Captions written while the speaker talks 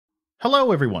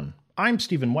Hello, everyone. I'm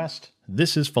Stephen West.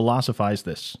 This is Philosophize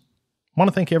This. I want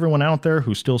to thank everyone out there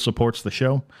who still supports the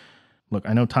show. Look,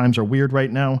 I know times are weird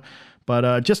right now,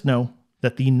 but just know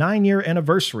that the 9-year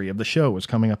anniversary of the show is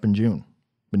coming up in June.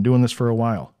 Been doing this for a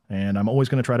while, and I'm always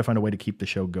going to try to find a way to keep the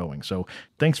show going. So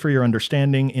thanks for your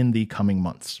understanding in the coming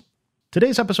months.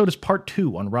 Today's episode is part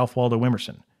 2 on Ralph Waldo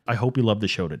Emerson. I hope you love the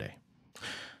show today.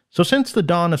 So since the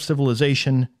dawn of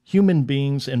civilization, human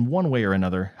beings in one way or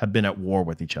another have been at war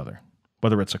with each other.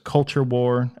 Whether it's a culture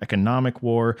war, economic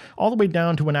war, all the way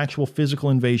down to an actual physical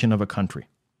invasion of a country.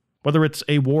 Whether it's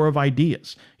a war of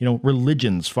ideas,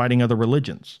 religions fighting other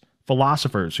religions,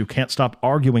 philosophers who can't stop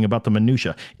arguing about the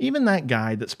minutia, even that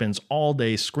guy that spends all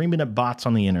day screaming at bots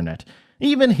on the internet,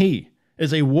 even he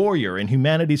is a warrior in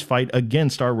humanity's fight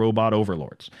against our robot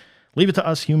overlords. Leave it to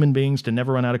us human beings to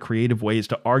never run out of creative ways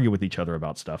to argue with each other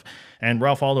about stuff. And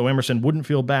Ralph Waldo Emerson wouldn't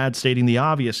feel bad stating the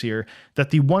obvious here,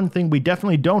 that the one thing we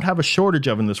definitely don't have a shortage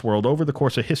of in this world over the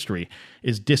course of history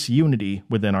is disunity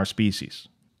within our species.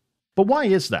 But why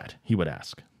is that, he would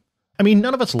ask? I mean,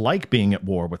 none of us like being at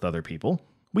war with other people.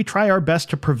 We try our best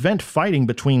to prevent fighting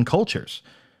between cultures.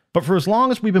 But for as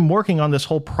long as we've been working on this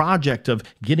whole project of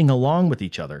getting along with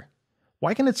each other,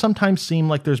 why can it sometimes seem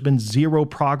like there's been zero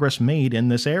progress made in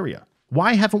this area?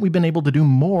 Why haven't we been able to do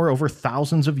more over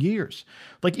thousands of years?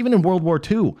 Like even in World War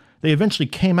II, they eventually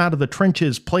came out of the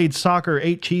trenches, played soccer,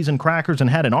 ate cheese and crackers, and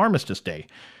had an armistice day.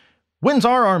 When's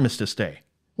our armistice day?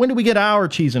 When do we get our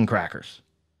cheese and crackers?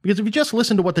 Because if you just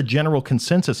listen to what the general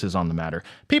consensus is on the matter,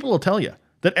 people will tell you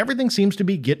that everything seems to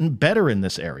be getting better in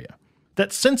this area.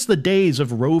 That since the days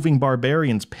of roving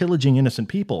barbarians pillaging innocent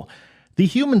people, the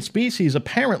human species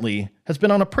apparently has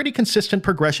been on a pretty consistent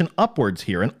progression upwards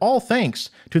here, and all thanks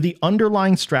to the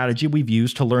underlying strategy we've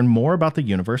used to learn more about the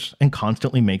universe and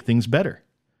constantly make things better.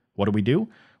 What do?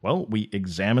 Well, we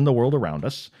examine the world around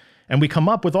us, and we come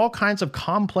up with all kinds of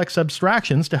complex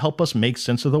abstractions to help us make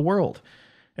sense of the world.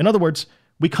 In other words,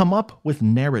 we come up with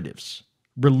narratives.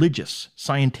 Religious,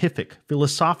 scientific,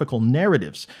 philosophical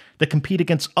narratives that compete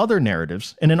against other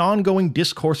narratives in an ongoing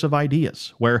discourse of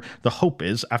ideas, where the hope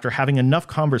is, after having enough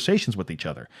conversations with each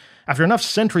other, after enough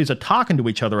centuries of talking to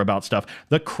each other about stuff,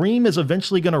 the cream is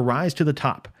eventually going to rise to the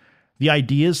top. The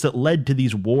ideas that led to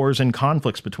these wars and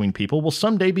conflicts between people will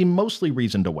someday be mostly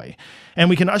reasoned away, and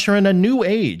we can usher in a new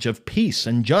age of peace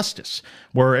and justice,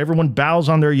 where everyone bows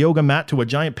on their yoga mat to a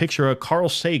giant picture of Carl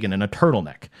Sagan in a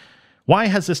turtleneck. Why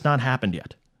has this not happened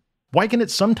yet? Why can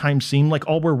it sometimes seem like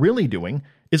all we're really doing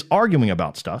is arguing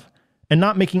about stuff and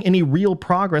not making any real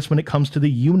progress when it comes to the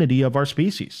unity of our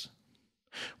species?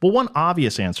 Well, one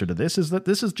obvious answer to this is that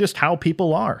this is just how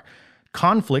people are.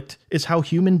 Conflict is how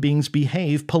human beings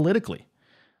behave politically.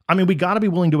 I mean, we got to be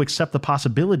willing to accept the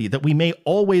possibility that we may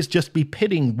always just be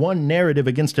pitting one narrative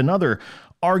against another,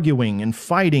 arguing and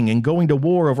fighting and going to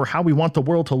war over how we want the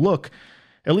world to look,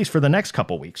 at least for the next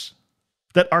couple weeks.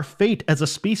 That our fate as a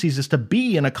species is to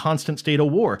be in a constant state of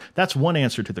war. That's one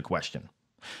answer to the question.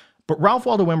 But Ralph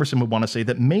Waldo Emerson would want to say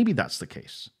that maybe that's the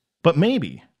case. But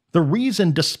maybe the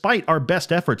reason, despite our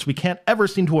best efforts, we can't ever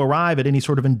seem to arrive at any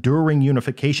sort of enduring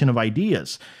unification of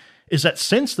ideas is that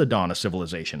since the dawn of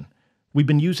civilization, we've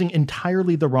been using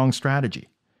entirely the wrong strategy.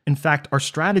 In fact, our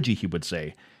strategy, he would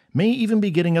say, may even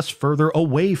be getting us further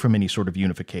away from any sort of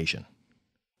unification.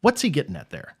 What's he getting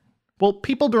at there? Well,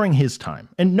 people during his time,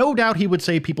 and no doubt he would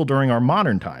say people during our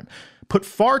modern time, put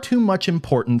far too much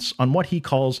importance on what he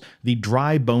calls the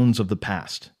dry bones of the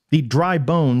past. The dry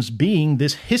bones being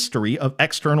this history of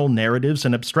external narratives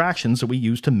and abstractions that we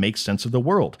use to make sense of the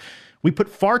world. We put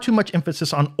far too much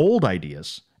emphasis on old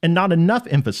ideas, and not enough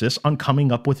emphasis on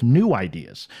coming up with new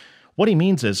ideas. What he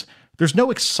means is, there's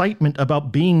no excitement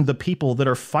about being the people that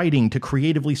are fighting to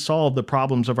creatively solve the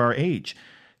problems of our age.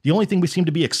 The only thing we seem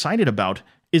to be excited about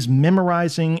is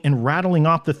memorizing and rattling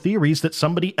off the theories that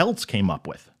somebody else came up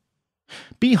with.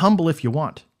 Be humble if you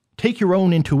want. Take your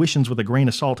own intuitions with a grain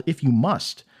of salt if you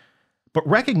must. But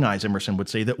recognize, Emerson would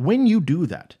say, that when you do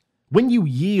that, when you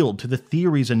yield to the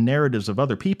theories and narratives of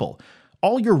other people,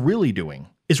 all you're really doing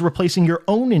is replacing your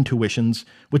own intuitions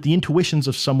with the intuitions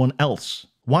of someone else.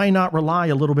 Why not rely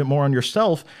a little bit more on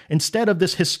yourself instead of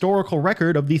this historical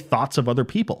record of the thoughts of other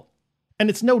people? And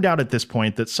it's no doubt at this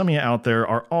point that some of you out there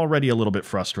are already a little bit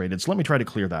frustrated, so let me try to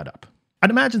clear that up.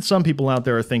 I'd imagine some people out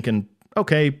there are thinking,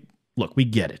 okay, look, we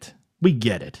get it. We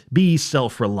get it. Be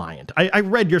self-reliant. I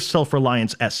read your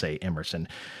self-reliance essay, Emerson.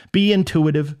 Be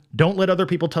intuitive. Don't let other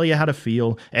people tell you how to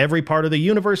feel. Every part of the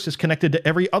universe is connected to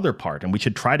every other part, and we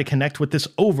should try to connect with this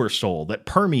oversoul that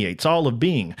permeates all of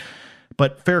being.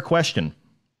 But fair question.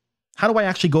 How do I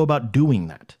actually go about doing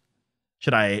that?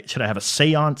 Should I have a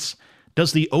seance?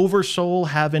 Does the oversoul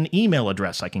have an email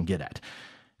address I can get at?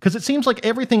 Because it seems like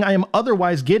everything I am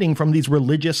otherwise getting from these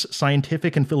religious,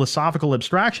 scientific, and philosophical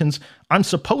abstractions, I'm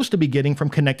supposed to be getting from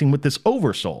connecting with this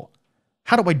oversoul.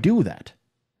 How do I do that?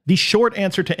 The short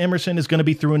answer to Emerson is going to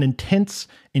be through an intense,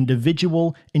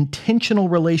 individual, intentional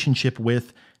relationship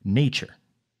with nature.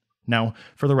 Now,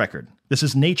 for the record, this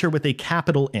is nature with a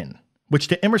capital N, which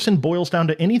to Emerson boils down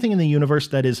to anything in the universe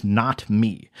that is not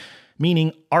me.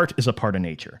 Meaning art is a part of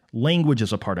nature, language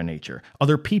is a part of nature,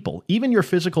 other people, even your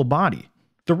physical body.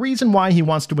 The reason why he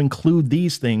wants to include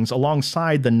these things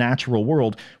alongside the natural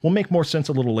world will make more sense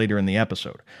a little later in the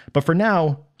episode. But for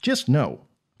now, just know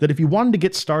that if you wanted to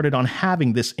get started on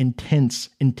having this intense,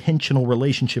 intentional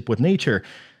relationship with nature,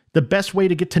 the best way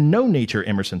to get to know nature,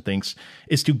 Emerson thinks,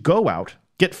 is to go out,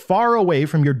 get far away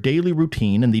from your daily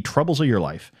routine and the troubles of your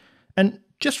life, and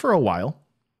just for a while,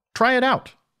 try it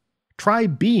out. Try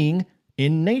being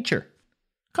in nature.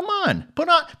 Come on, put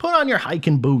on your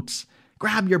hiking boots.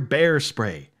 Grab your bear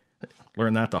spray.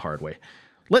 Learn that the hard way.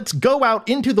 Let's go out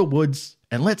into the woods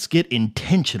and let's get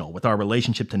intentional with our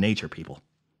relationship to nature, people.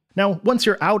 Now, once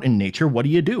you're out in nature, what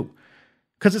do?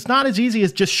 Because it's not as easy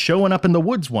as just showing up in the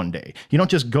woods one day. You don't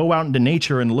just go out into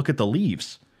nature and look at the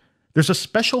leaves. There's a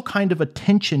special kind of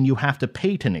attention you have to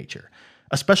pay to nature,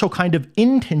 a special kind of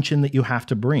intention that you have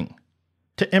to bring.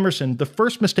 To Emerson, the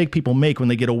first mistake people make when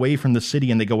they get away from the city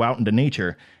and they go out into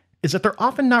nature is that they're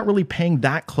often not really paying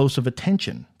that close of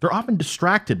attention. They're often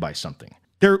distracted by something.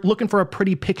 They're looking for a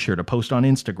pretty picture to post on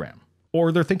Instagram.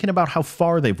 Or they're thinking about how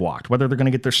far they've walked, whether they're going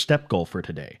to get their step goal for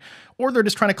today. Or they're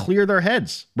just trying to clear their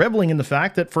heads, reveling in the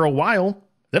fact that for a while,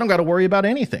 they don't got to worry about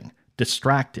anything.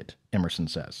 Distracted, Emerson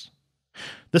says.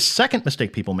 The second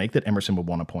mistake people make that Emerson would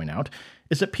want to point out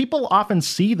is that people often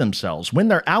see themselves when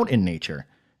they're out in nature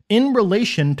in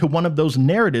relation to one of those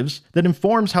narratives that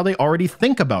informs how they already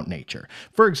think about nature.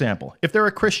 For example, if they're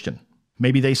a Christian,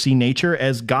 maybe they see nature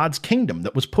as God's kingdom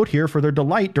that was put here for their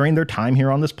delight during their time here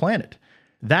on this planet.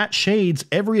 That shades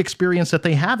every experience that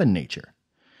they have in nature.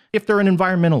 If they're an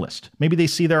environmentalist, maybe they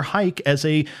see their hike as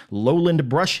a lowland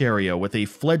brush area with a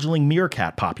fledgling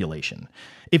meerkat population.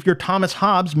 If you're Thomas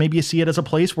Hobbes, maybe you see it as a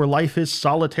place where life is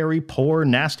solitary, poor,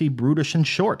 nasty, brutish, and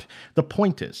short. The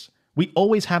point is, we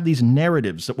always have these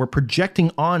narratives that we're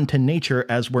projecting onto nature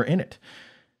as we're in it.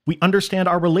 We understand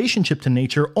our relationship to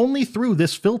nature only through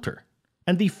this filter.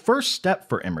 And the first step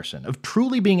for Emerson of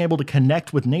truly being able to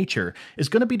connect with nature is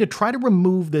going to be to try to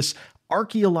remove this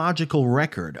archaeological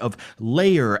record of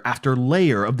layer after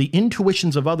layer of the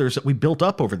intuitions of others that we built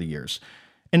up over the years,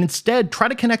 and instead try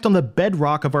to connect on the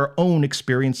bedrock of our own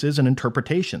experiences and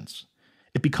interpretations.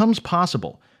 It becomes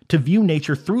possible to view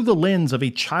nature through the lens of a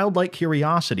childlike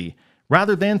curiosity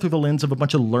rather than through the lens of a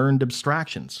bunch of learned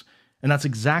abstractions. And that's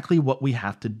exactly what we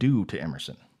have to do to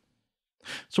Emerson.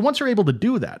 So once you're able to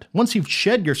do that, once you've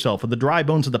shed yourself of the dry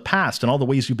bones of the past and all the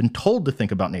ways you've been told to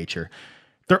think about nature,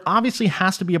 there obviously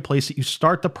has to be a place that you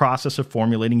start the process of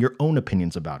formulating your own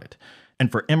opinions about it.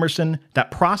 And for Emerson,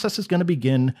 that process is going to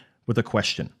begin with a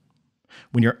question.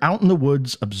 When you're out in the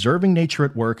woods observing nature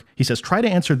at work, he says, try to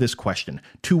answer this question.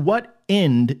 To what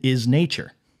end is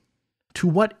nature? To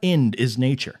what end is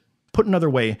nature? Put another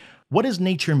way, what does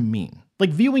nature mean? Like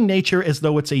viewing nature as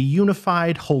though it's a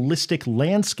unified, holistic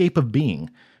landscape of being.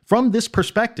 From this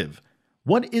perspective,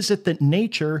 what is it that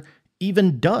nature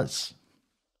even does?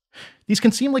 These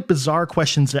can seem like bizarre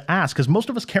questions to ask because most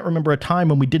of us can't remember a time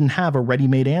when we didn't have a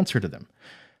ready-made answer to them.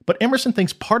 But Emerson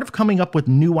thinks part of coming up with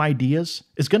new ideas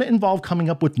is going to involve coming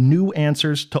up with new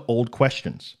answers to old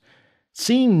questions.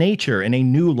 Seeing nature in a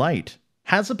new light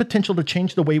has the potential to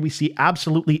change the way we see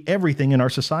absolutely everything in our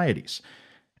societies.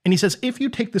 And he says, if you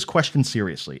take this question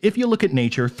seriously, if you look at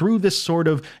nature through this sort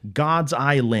of God's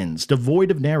eye lens, devoid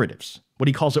of narratives, what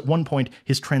he calls at one point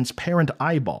his transparent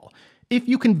eyeball, if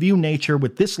you can view nature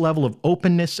with this level of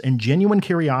openness and genuine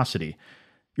curiosity,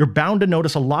 you're bound to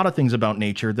notice a lot of things about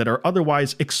nature that are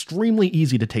otherwise extremely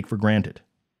easy to take for granted.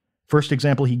 First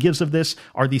example he gives of this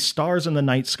are the stars in the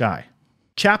night sky.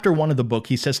 Chapter 1 of the book,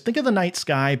 he says, think of the night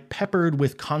sky peppered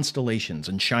with constellations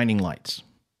and shining lights.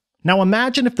 Now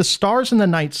imagine if the stars in the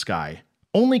night sky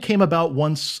only came about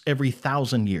once every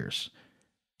 1,000 years.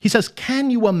 He says,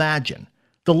 can you imagine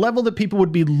the level that people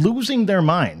would be losing their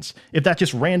minds if that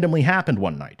just randomly happened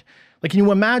one night? Like, can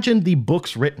you imagine the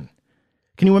books written?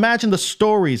 Can you imagine the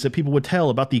stories that people would tell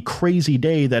about the crazy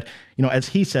day that, as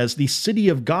he says, the city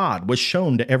of God was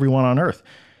shown to everyone on earth?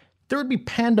 There would be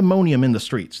pandemonium in the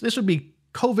streets. This would be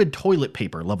COVID toilet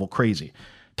paper level crazy,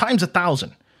 times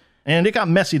 1,000. And it got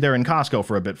messy there in Costco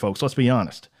for a bit, folks, let's be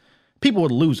honest. People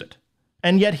would lose it.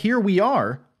 And yet here we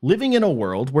are, living in a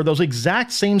world where those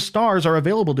exact same stars are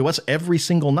available to us every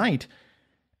single night,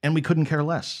 and we couldn't care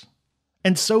less.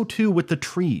 And so too with the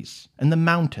trees and the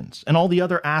mountains and all the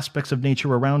other aspects of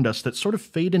nature around us that sort of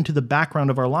fade into the background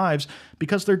of our lives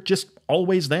because they're just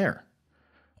always there.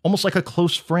 Almost like a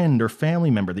close friend or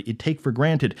family member that you take for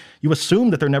granted. You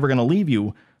assume that they're never going to leave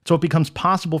you, so it becomes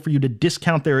possible for you to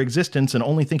discount their existence and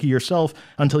only think of yourself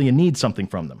until you need something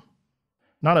from them.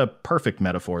 Not a perfect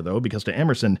metaphor, though, because to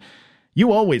Emerson,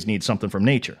 you always need something from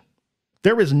nature.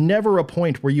 There is never a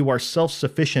point where you are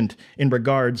self-sufficient in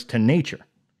regards to nature.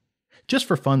 Just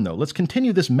for fun, though, let's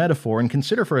continue this metaphor and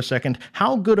consider for a second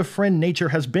how good a friend nature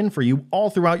has been for you all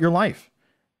throughout your life.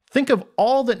 Think of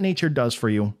all that nature does for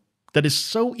you that is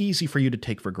so easy for you to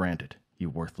take for granted, you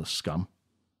worthless scum.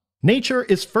 Nature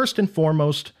is first and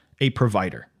foremost a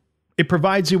provider. It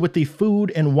provides you with the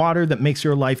food and water that makes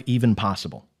your life even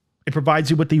possible. It provides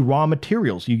you with the raw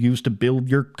materials you use to build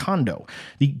your condo,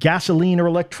 the gasoline or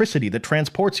electricity that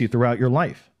transports you throughout your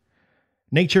life.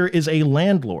 Nature is a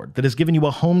landlord that has given you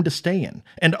a home to stay in,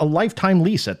 and a lifetime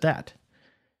lease at that.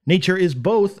 Nature is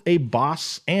both a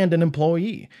boss and an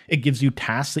employee. It gives you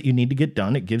tasks that you need to get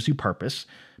done, it gives you purpose,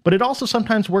 but it also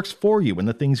sometimes works for you in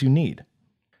the things you need.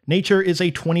 Nature is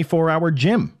a 24-hour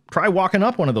gym. Try walking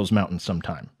up one of those mountains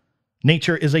sometime.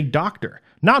 Nature is a doctor,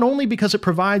 not only because it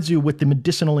provides you with the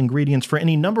medicinal ingredients for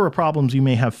any number of problems you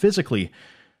may have physically,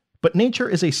 but nature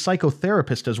is a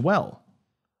psychotherapist as well.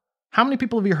 How many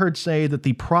people have you heard say that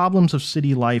the problems of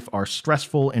city life are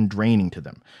stressful and draining to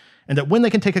them, and that when they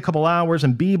can take a couple hours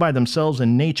and be by themselves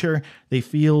in nature, they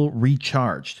feel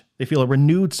recharged, they feel a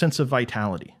renewed sense of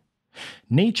vitality?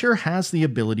 Nature has the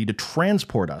ability to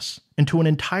transport us into an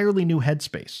entirely new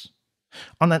headspace.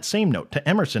 On that same note, to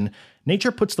Emerson,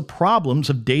 nature puts the problems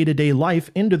of day-to-day life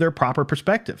into their proper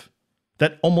perspective.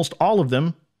 That almost all of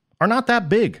them are not that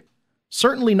big.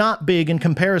 Certainly not big in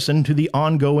comparison to the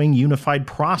ongoing unified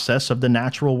process of the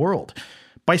natural world.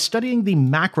 By studying the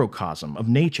macrocosm of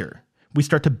nature, we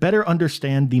start to better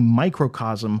understand the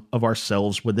microcosm of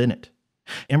ourselves within it.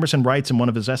 Emerson writes in one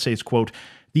of his essays, quote,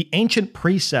 "The ancient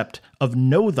precept of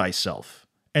know thyself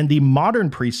and the modern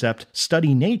precept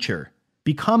study nature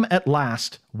become at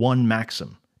last one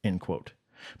maxim," end quote.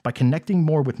 By connecting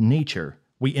more with nature,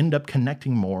 we end up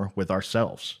connecting more with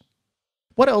ourselves.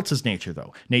 What else is nature,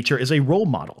 though? Nature is a role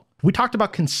model. We talked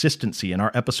about consistency in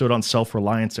our episode on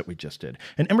self-reliance that we just did.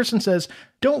 And Emerson says,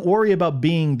 don't worry about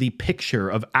being the picture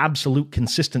of absolute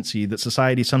consistency that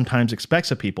society sometimes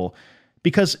expects of people,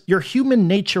 because your human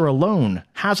nature alone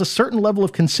has a certain level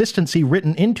of consistency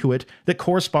written into it that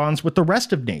corresponds with the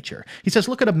rest of nature. He says,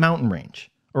 look at a mountain range,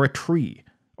 or a tree,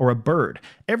 or a bird.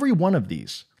 Every one of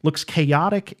these looks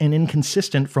chaotic and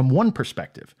inconsistent from one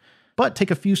perspective. But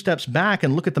take a few steps back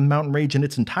and look at the mountain range in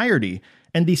its entirety,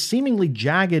 and these seemingly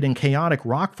jagged and chaotic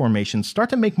rock formations start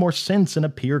to make more sense and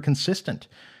appear consistent.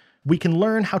 We can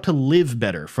learn how to live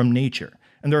better from nature,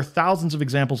 and there are thousands of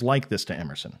examples like this to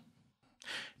Emerson.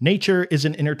 Nature is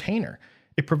an entertainer.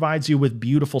 It provides you with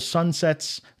beautiful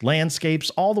sunsets, landscapes,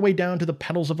 all the way down to the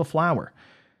petals of a flower.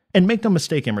 And make no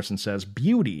mistake, Emerson says,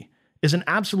 beauty is an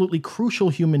absolutely crucial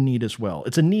human need as well.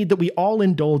 It's a need that we all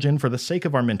indulge in for the sake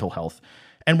of our mental health.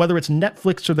 And whether it's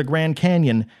Netflix or the Grand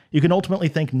Canyon, you can ultimately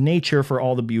thank nature for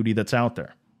all the beauty that's out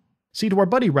there. See, to our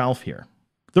buddy Ralph here,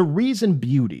 the reason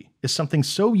beauty is something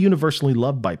so universally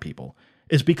loved by people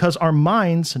is because our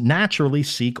minds naturally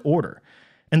seek order.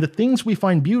 And the things we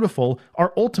find beautiful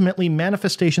are ultimately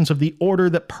manifestations of the order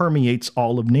that permeates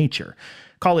all of nature.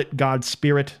 Call it God's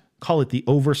spirit, call it the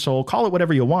oversoul, call it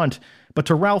whatever you want, but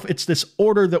to Ralph, it's this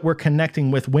order that we're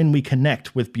connecting with when we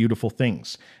connect with beautiful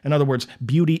things. In other words,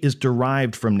 beauty is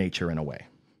derived from nature in a way.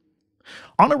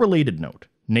 On a related note,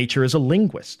 nature is a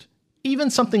linguist. Even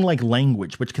something like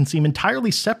language, which can seem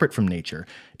entirely separate from nature,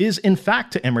 is in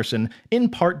fact to Emerson in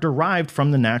part derived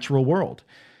from the natural world.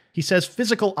 He says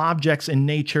physical objects in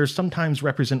nature sometimes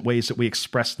represent ways that we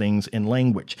express things in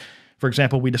language. For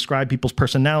example, we describe people's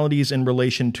personalities in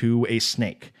relation to a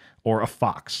snake or a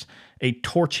fox. A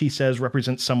torch, he says,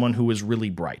 represents someone who is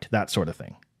really bright, that sort of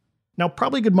thing. Now,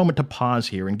 probably a good moment to pause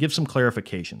here and give some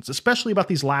clarifications, especially about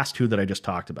these last two that I just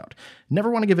talked about. Never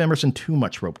want to give Emerson too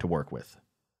much rope to work with.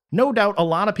 No doubt a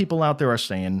lot of people out there are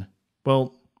saying,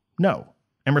 well, no,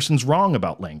 Emerson's wrong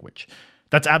about language.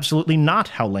 That's absolutely not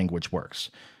how language works.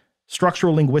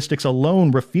 Structural linguistics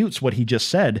alone refutes what he just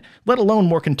said, let alone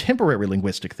more contemporary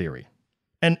linguistic theory.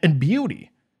 And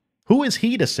beauty. Who is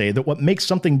he to say that what makes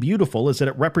something beautiful is that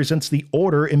it represents the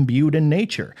order imbued in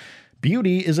nature?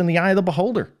 Beauty is in the eye of the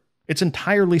beholder. It's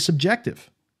entirely subjective.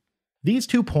 These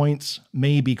 2 points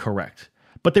may be correct,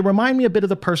 but they remind me a bit of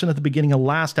the person at the beginning of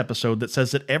last episode that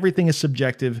says that everything is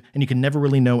subjective and you can never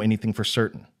really know anything for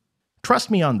certain.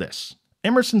 Trust me on this.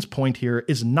 Emerson's point here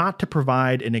is not to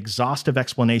provide an exhaustive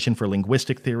explanation for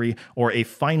linguistic theory or a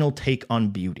final take on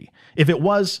beauty. If it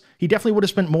was, he definitely would have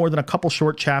spent more than a couple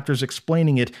short chapters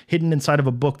explaining it hidden inside of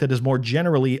a book that is more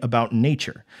generally about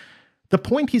nature. The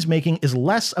point he's making is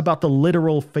less about the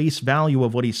literal face value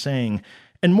of what he's saying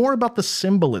and more about the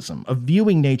symbolism of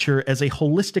viewing nature as a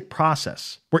holistic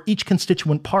process where each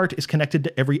constituent part is connected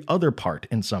to every other part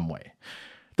in some way.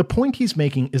 The point he's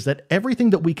making is that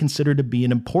everything that we consider to be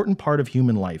an important part of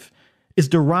human life is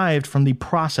derived from the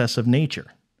process of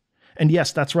nature. And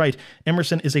yes, that's right,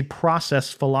 Emerson is a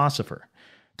process philosopher.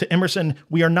 To Emerson,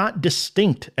 we are not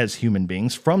distinct as human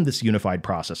beings from this unified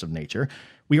process of nature.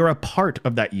 We are a part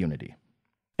of that unity.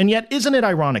 And yet, isn't it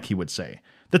ironic, he would say,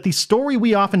 that the story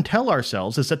we often tell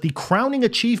ourselves is that the crowning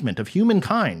achievement of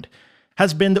humankind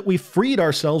has been that we freed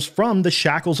ourselves from the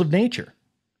shackles of nature?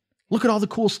 Look at all the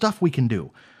cool stuff we can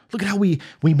do. Look at how we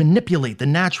manipulate the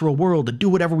natural world to do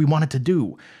whatever we want it to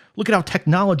do. Look at how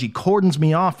technology cordons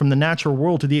me off from the natural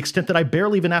world to the extent that I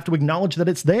barely even have to acknowledge that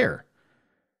it's there.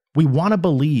 We want to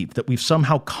believe that we've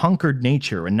somehow conquered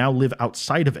nature and now live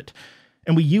outside of it.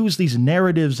 And we use these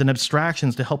narratives and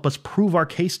abstractions to help us prove our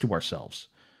case to ourselves.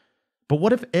 But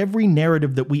what if every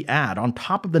narrative that we add on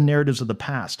top of the narratives of the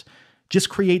past just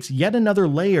creates yet another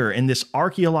layer in this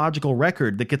archaeological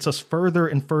record that gets us further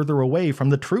and further away from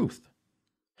the truth?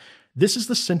 This is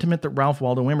the sentiment that Ralph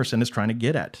Waldo Emerson is trying to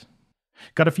get at.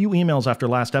 Got a few emails after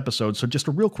last episode, so just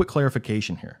a real quick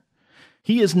clarification here.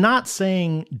 He is not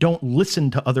saying don't listen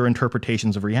to other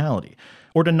interpretations of reality,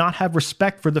 or to not have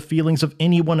respect for the feelings of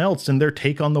anyone else and their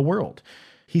take on the world.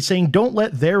 He's saying don't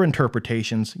let their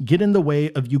interpretations get in the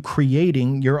way of you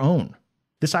creating your own.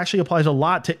 This actually applies a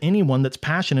lot to anyone that's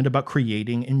passionate about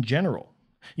creating in general.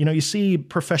 You see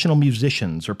professional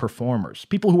musicians or performers,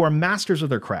 people who are masters of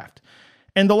their craft.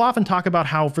 And they'll often talk about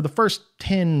how for the first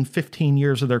 10, 15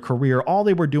 years of their career, all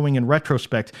they were doing in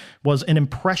retrospect was an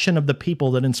impression of the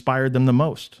people that inspired them the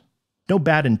most. No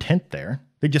bad intent there.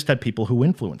 They just had people who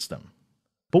influenced them.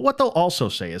 But what they'll also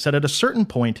say is that at a certain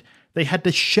point, they had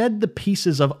to shed the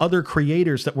pieces of other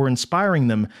creators that were inspiring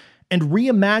them and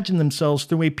reimagine themselves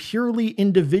through a purely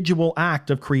individual act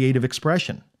of creative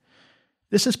expression.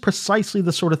 This is precisely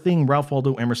the sort of thing Ralph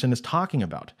Waldo Emerson is talking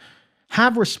about.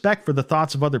 Have respect for the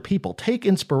thoughts of other people. Take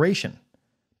inspiration.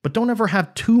 But don't ever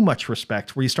have too much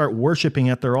respect where you start worshiping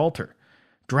at their altar,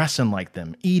 dressing like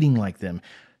them, eating like them,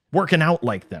 working out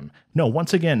like them. No,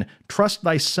 once again, trust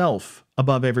thyself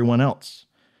above everyone else.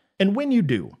 And when you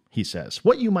do, he says,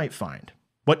 what you might find,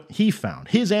 what he found,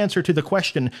 his answer to the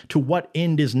question, to what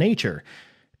end is nature,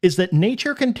 is that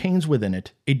nature contains within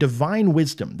it a divine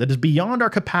wisdom that is beyond our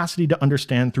capacity to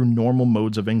understand through normal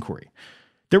modes of inquiry.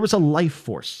 There is a life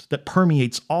force that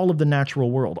permeates all of the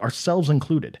natural world, ourselves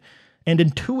included, and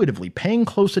intuitively paying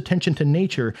close attention to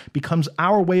nature becomes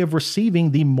our way of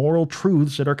receiving the moral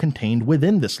truths that are contained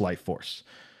within this life force.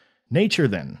 Nature,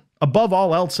 then, above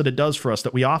all else that it does for us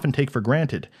that we often take for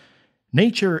granted,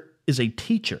 nature is a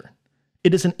teacher.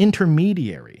 It is an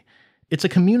intermediary. It's a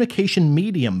communication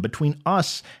medium between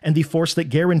us and the force that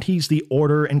guarantees the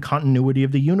order and continuity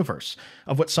of the universe,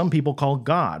 of what some people call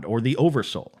God or the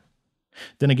Oversoul.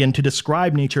 Then again, to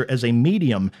describe nature as a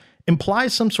medium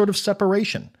implies some sort of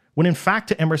separation, when in fact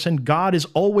to Emerson, God is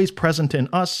always present in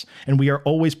us and we are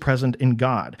always present in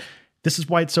God. This is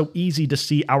why it's so easy to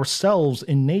see ourselves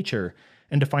in nature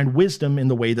and to find wisdom in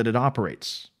the way that it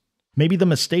operates. Maybe the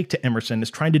mistake to Emerson is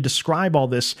trying to describe all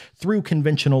this through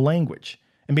conventional language.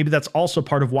 And maybe that's also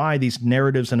part of why these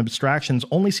narratives and abstractions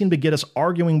only seem to get us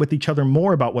arguing with each other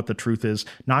more about what the truth is,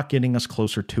 not getting us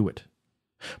closer to it.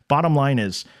 Bottom line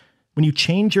is, when you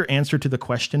change your answer to the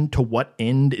question, to what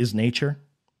end is nature,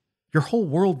 your whole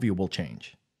worldview will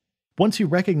change. Once you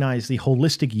recognize the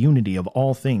holistic unity of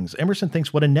all things, Emerson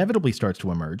thinks what inevitably starts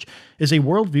to emerge is a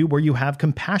worldview where you have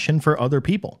compassion for other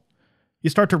people. You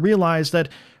start to realize that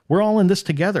we're all in this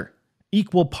together,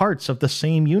 equal parts of the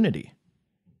same unity.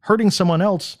 Hurting someone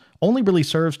else only really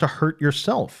serves to hurt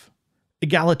yourself.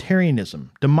 Egalitarianism,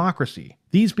 democracy,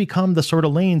 these become the sort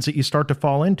of lanes that you start to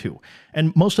fall into,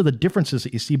 and most of the differences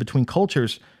that you see between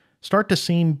cultures start to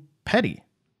seem petty.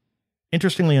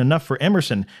 Interestingly enough for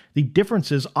Emerson, the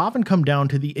differences often come down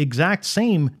to the exact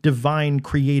same divine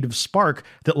creative spark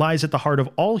that lies at the heart of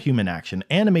all human action,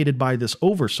 animated by this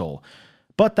oversoul.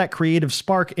 But that creative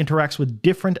spark interacts with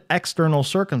different external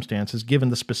circumstances given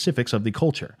the specifics of the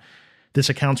culture. This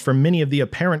accounts for many of the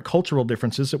apparent cultural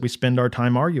differences that we spend our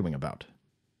time arguing about.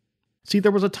 See,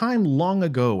 there was a time long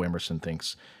ago, Emerson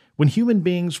thinks, when human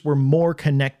beings were more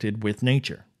connected with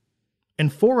nature.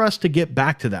 And for us to get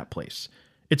back to that place,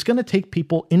 It's going to take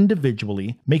people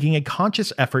individually making a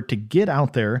conscious effort to get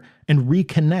out there and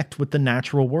reconnect with the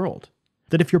natural world.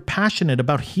 That if you're passionate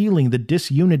about healing the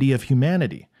disunity of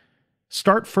humanity,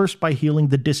 start first by healing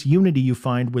the disunity you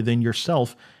find within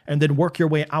yourself and then work your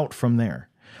way out from there.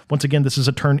 Once again, this is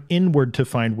a turn inward to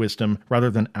find wisdom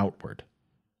rather than outward.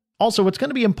 Also, it's going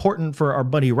to be important for our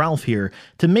buddy Ralph here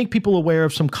to make people aware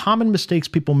of some common mistakes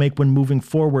people make when moving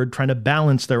forward trying to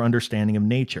balance their understanding of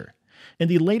nature. In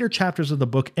the later chapters of the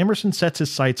book, Emerson sets his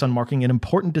sights on marking an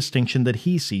important distinction that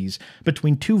he sees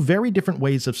between two very different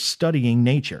ways of studying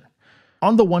nature.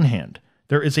 On the one hand,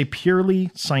 there is a purely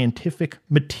scientific,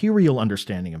 material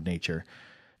understanding of nature,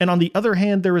 and on the other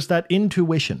hand, there is that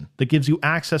intuition that gives you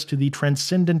access to the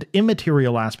transcendent,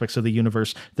 immaterial aspects of the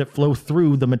universe that flow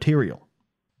through the material.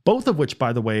 Both of which,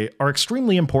 by the way, are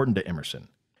extremely important to Emerson.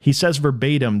 He says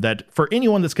verbatim that for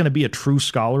anyone that's going to be a true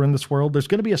scholar in this world, there's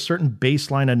going to be a certain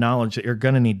baseline of knowledge that you're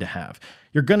going to need to have.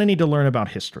 You're going to need to learn about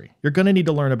history. You're going to need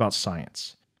to learn about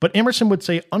science. But Emerson would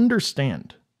say,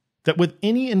 understand that with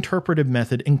any interpretive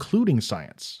method, including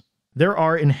science, there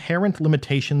are inherent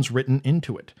limitations written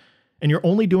into it, and you're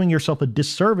only doing yourself a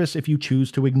disservice if you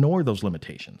choose to ignore those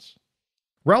limitations.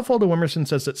 Ralph Waldo Emerson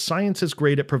says that science is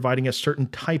great at providing a certain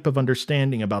type of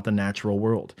understanding about the natural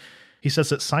world. He says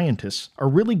that scientists are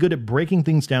really good at breaking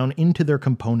things down into their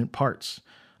component parts.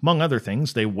 Among other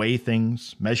things, they weigh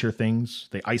things, measure things,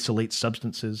 they isolate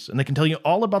substances, and they can tell you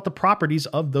all about the properties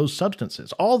of those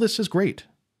substances. All this is great.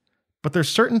 But there's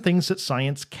certain things that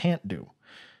science can't do.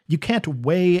 You can't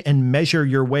weigh and measure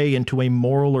your way into a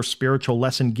moral or spiritual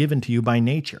lesson given to you by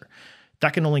nature.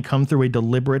 That can only come through a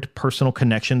deliberate personal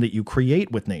connection that you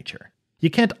create with nature. You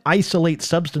can't isolate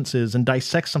substances and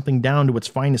dissect something down to its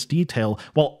finest detail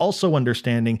while also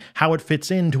understanding how it fits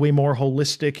into a more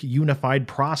holistic, unified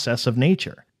process of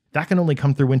nature. That can only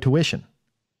come through intuition.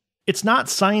 It's not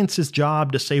science's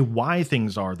job to say why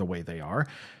things are the way they are.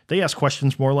 They ask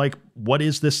questions more like, what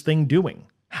is this thing doing?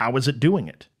 How is it doing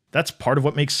it? That's part of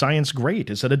what makes science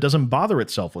great, is that it doesn't bother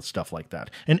itself with stuff like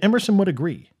that. And Emerson would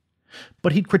agree.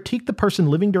 But he'd critique the person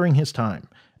living during his time,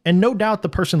 and no doubt the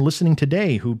person listening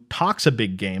today who talks a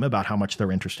big game about how much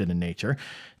they're interested in nature.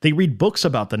 They read books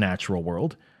about the natural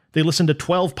world. They listen to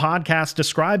 12 podcasts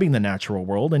describing the natural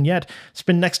world, and yet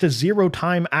spend next to zero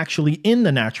time actually in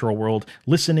the natural world,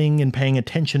 listening and paying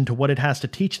attention to what it has to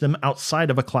teach them outside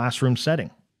of a classroom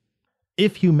setting.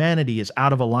 If humanity is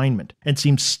out of alignment and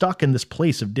seems stuck in this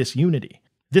place of disunity,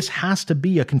 this has to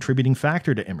be a contributing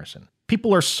factor to Emerson.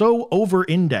 People are so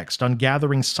over-indexed on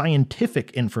gathering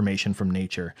scientific information from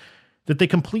nature that they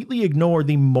completely ignore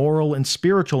the moral and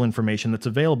spiritual information that's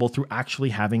available through actually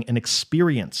having an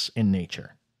experience in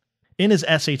nature. In his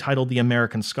essay titled The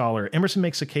American Scholar, Emerson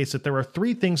makes a case that there are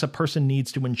three things a person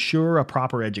needs to ensure a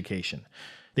proper education.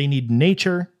 They need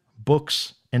nature,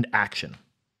 books, and action.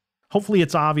 Hopefully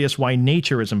it's obvious why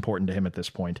nature is important to him at this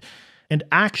point. And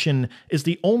action is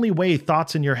the only way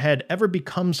thoughts in your head ever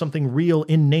become something real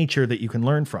in nature that you can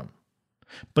learn from.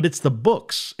 But it's the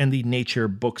books and the nature,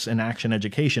 books, and action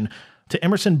education. To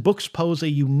Emerson, books pose a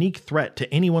unique threat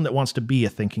to anyone that wants to be a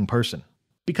thinking person.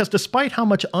 Because despite how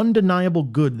much undeniable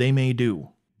good they may do,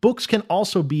 books can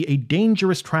also be a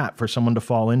dangerous trap for someone to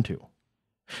fall into.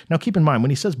 Now keep in mind,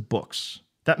 when he says books,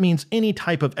 that means any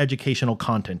type of educational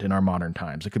content in our modern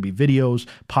times. It could be videos,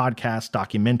 podcasts,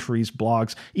 documentaries,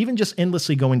 blogs, even just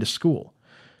endlessly going to school.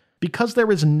 Because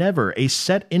there is never a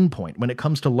set endpoint when it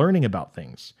comes to learning about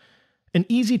things, an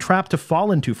easy trap to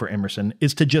fall into for Emerson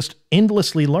is to just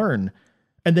endlessly learn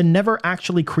and then never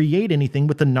actually create anything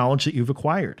with the knowledge that you've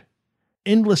acquired.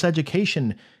 Endless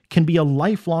education can be a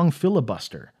lifelong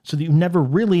filibuster so that you never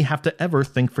really have to ever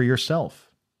think for yourself.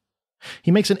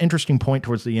 He makes an interesting point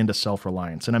towards the end of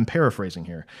self-reliance, and I'm paraphrasing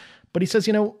here, but he says,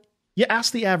 you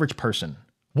ask the average person,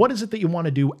 what is it that you want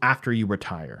to do after you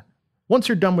retire? Once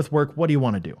you're done with work, what do you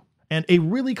want to do? And a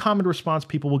really common response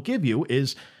people will give you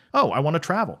is, I want to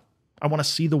travel. I want to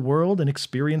see the world and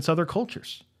experience other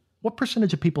cultures. What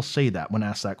percentage of people say that when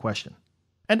asked that question?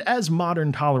 And as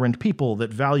modern tolerant people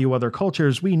that value other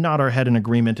cultures, we nod our head in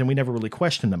agreement and we never really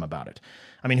question them about it.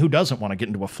 I mean, who doesn't want to get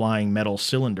into a flying metal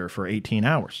cylinder for 18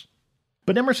 hours?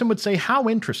 But Emerson would say, how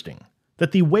interesting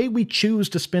that the way we choose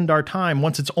to spend our time,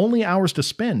 once it's only ours to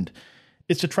spend,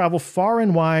 is to travel far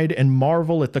and wide and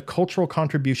marvel at the cultural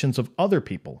contributions of other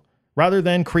people, rather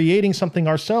than creating something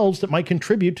ourselves that might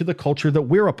contribute to the culture that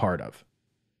we're a part of.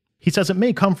 He says it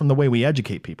may come from the way we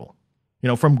educate people.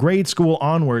 From grade school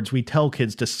onwards, we tell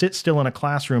kids to sit still in a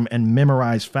classroom and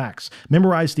memorize facts,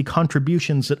 memorize the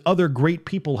contributions that other great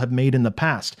people have made in the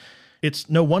past.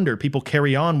 It's no wonder people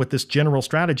carry on with this general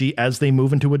strategy as they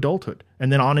move into adulthood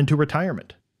and then on into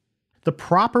retirement. The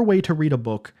proper way to read a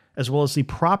book, as well as the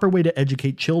proper way to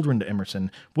educate children to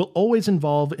Emerson, will always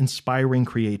involve inspiring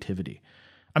creativity.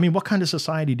 I mean, what kind of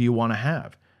society do you want to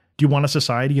have? Do you want a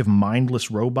society of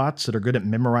mindless robots that are good at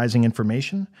memorizing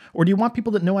information? Or do you want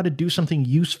people that know how to do something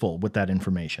useful with that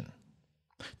information?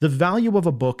 The value of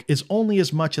a book is only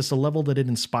as much as the level that it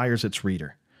inspires its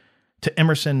reader. To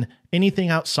Emerson, anything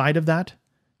outside of that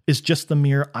is just the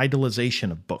mere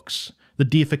idolization of books, the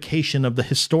deification of the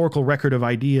historical record of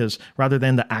ideas rather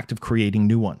than the act of creating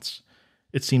new ones.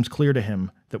 It seems clear to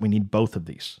him that we need both of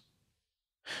these.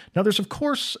 Now, there's of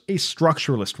course a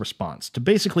structuralist response to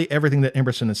basically everything that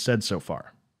Emerson has said so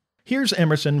far. Here's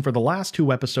Emerson for the last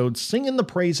 2 episodes singing the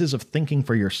praises of thinking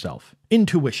for yourself,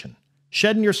 intuition,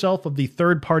 shedding yourself of the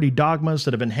third-party dogmas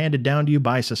that have been handed down to you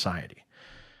by society.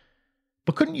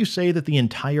 But couldn't you say that the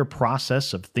entire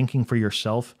process of thinking for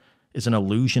yourself is an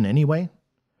illusion anyway?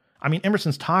 I mean,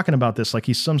 Emerson's talking about this like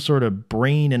he's some sort of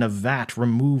brain in a vat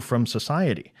removed from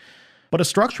society. But a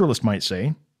structuralist might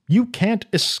say, you can't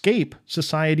escape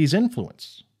society's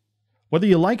influence. Whether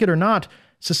you like it or not,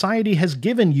 society has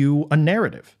given you a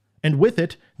narrative, and with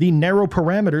it, the narrow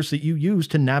parameters that you use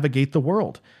to navigate the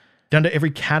world. Down to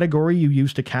every category you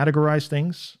use to categorize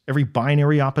things, every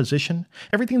binary opposition,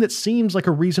 everything that seems like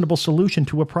a reasonable solution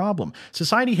to a problem.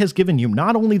 Society has given you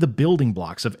not only the building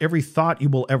blocks of every thought you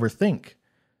will ever think,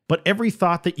 but every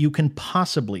thought that you can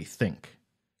possibly think.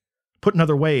 Put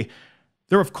another way,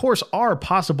 there of course are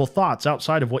possible thoughts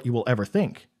outside of what you will ever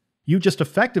think. You just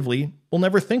effectively will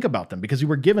never think about them because you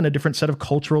were given a different set of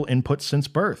cultural inputs since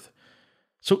birth.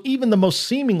 So even the most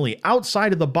seemingly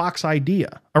outside-of-the-box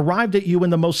idea arrived at you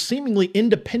in the most seemingly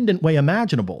independent way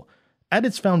imaginable, at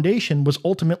its foundation was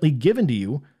ultimately given to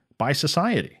you by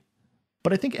society.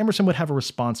 But I think Emerson would have a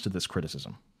response to this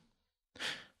criticism.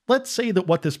 Let's say that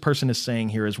what this person is saying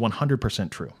here is 100%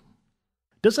 true.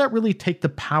 Does that really take the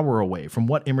power away from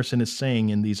what Emerson is saying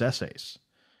in these essays?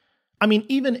 I mean,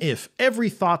 even if every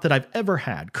thought that I've ever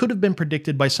had could have been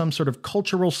predicted by some sort of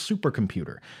cultural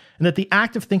supercomputer, and that the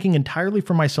act of thinking entirely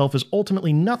for myself is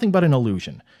ultimately nothing but an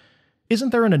illusion,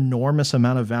 isn't there an enormous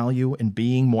amount of value in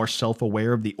being more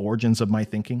self-aware of the origins of my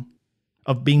thinking?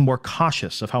 Of being more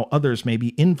cautious of how others may be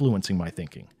influencing my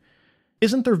thinking?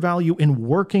 Isn't there value in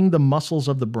working the muscles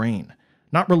of the brain,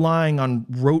 not relying on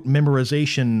rote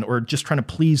memorization or just trying to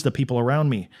please the people around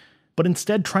me, but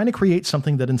instead trying to create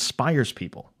something that inspires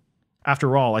people?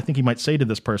 After all, I think he might say to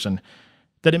this person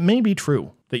that it may be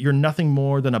true that you're nothing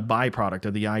more than a byproduct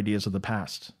of the ideas of the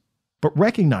past. But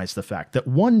recognize the fact that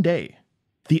one day,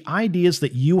 the ideas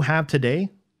that you have today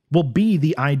will be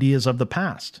the ideas of the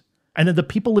past, and that the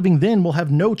people living then will have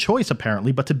no choice,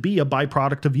 apparently, but to be a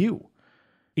byproduct of you.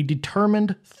 A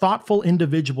determined, thoughtful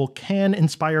individual can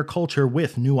inspire culture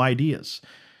with new ideas.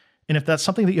 And if that's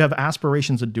something that you have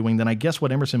aspirations of doing, then I guess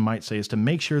what Emerson might say is to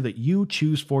make sure that you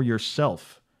choose for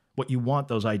yourself what you want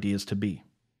those ideas to be.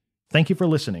 Thank you for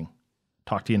listening.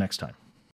 Talk to you next time.